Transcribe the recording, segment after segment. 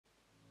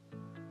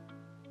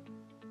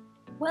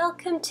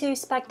Welcome to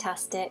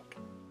Spagtastic.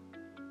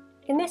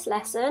 In this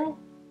lesson,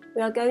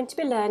 we are going to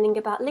be learning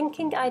about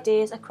linking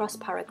ideas across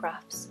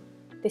paragraphs.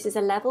 This is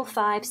a level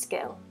 5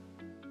 skill.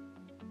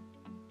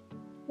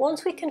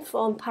 Once we can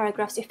form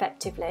paragraphs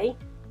effectively,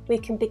 we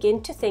can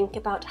begin to think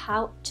about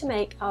how to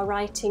make our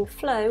writing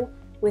flow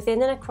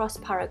within and across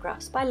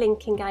paragraphs by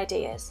linking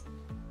ideas.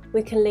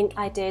 We can link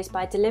ideas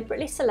by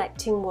deliberately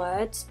selecting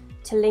words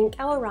to link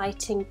our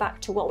writing back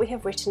to what we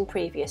have written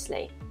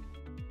previously.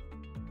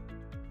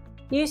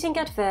 Using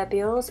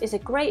adverbials is a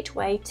great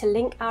way to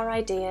link our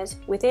ideas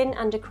within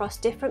and across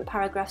different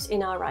paragraphs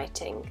in our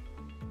writing.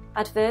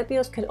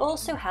 Adverbials can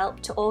also help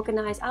to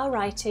organise our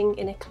writing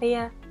in a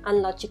clear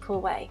and logical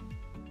way.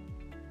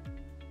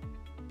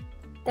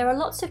 There are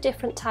lots of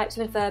different types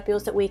of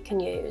adverbials that we can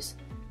use.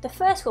 The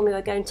first one we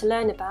are going to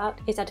learn about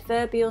is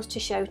adverbials to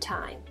show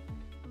time.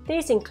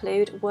 These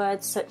include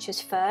words such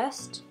as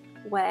first,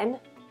 when,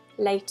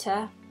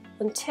 later,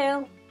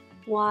 until,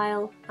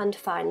 while, and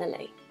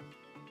finally.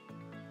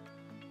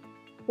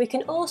 We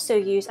can also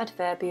use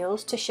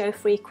adverbials to show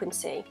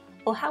frequency,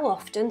 or how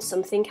often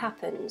something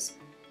happens.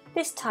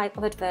 This type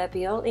of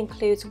adverbial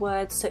includes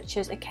words such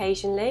as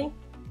occasionally,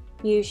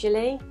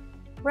 usually,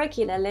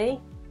 regularly,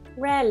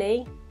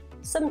 rarely,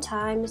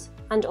 sometimes,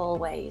 and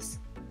always.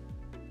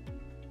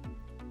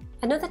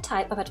 Another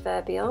type of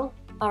adverbial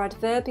are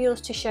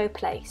adverbials to show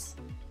place,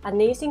 and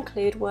these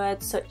include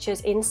words such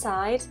as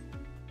inside,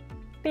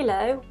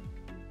 below,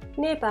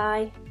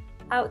 nearby,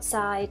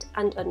 outside,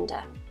 and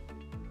under.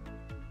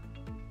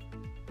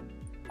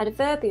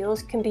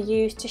 Adverbials can be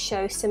used to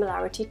show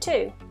similarity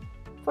too.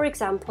 For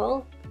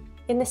example,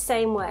 in the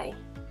same way,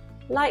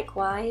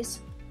 likewise,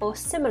 or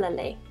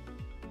similarly.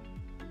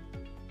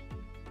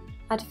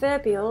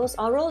 Adverbials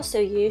are also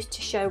used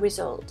to show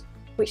result,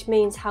 which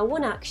means how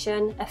one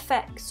action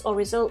affects or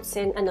results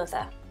in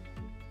another.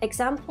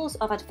 Examples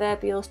of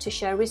adverbials to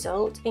show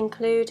result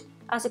include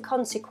as a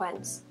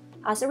consequence,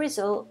 as a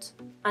result,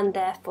 and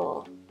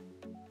therefore.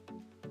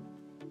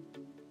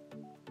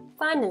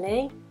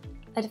 Finally,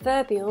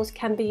 adverbials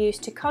can be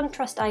used to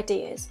contrast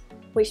ideas,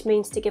 which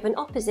means to give an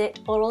opposite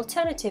or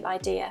alternative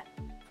idea.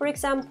 For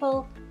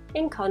example,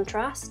 in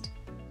contrast,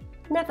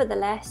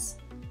 nevertheless,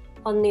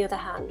 on the other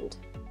hand.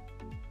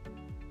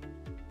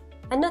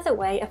 Another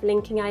way of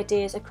linking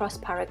ideas across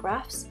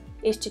paragraphs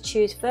is to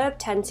choose verb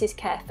tenses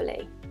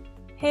carefully.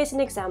 Here's an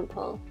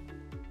example.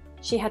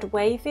 She had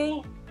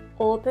wavy,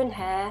 auburn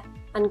hair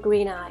and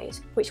green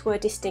eyes, which were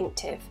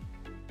distinctive.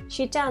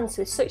 She danced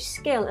with such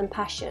skill and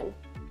passion.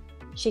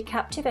 She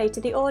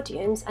captivated the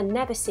audience and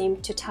never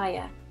seemed to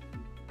tire.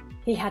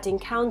 He had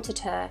encountered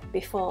her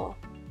before.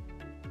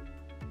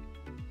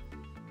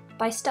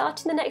 By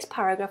starting the next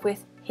paragraph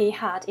with he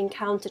had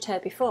encountered her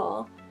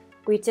before,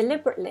 we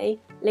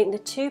deliberately link the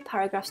two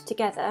paragraphs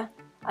together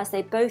as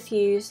they both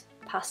use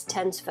past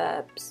tense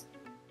verbs.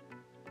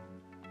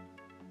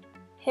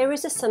 Here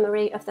is a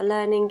summary of the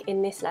learning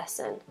in this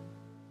lesson.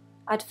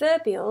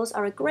 Adverbials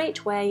are a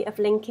great way of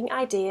linking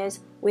ideas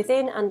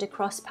within and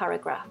across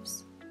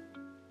paragraphs.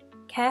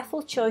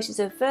 Careful choices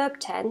of verb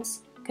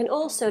tense can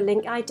also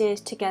link ideas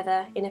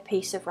together in a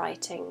piece of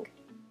writing.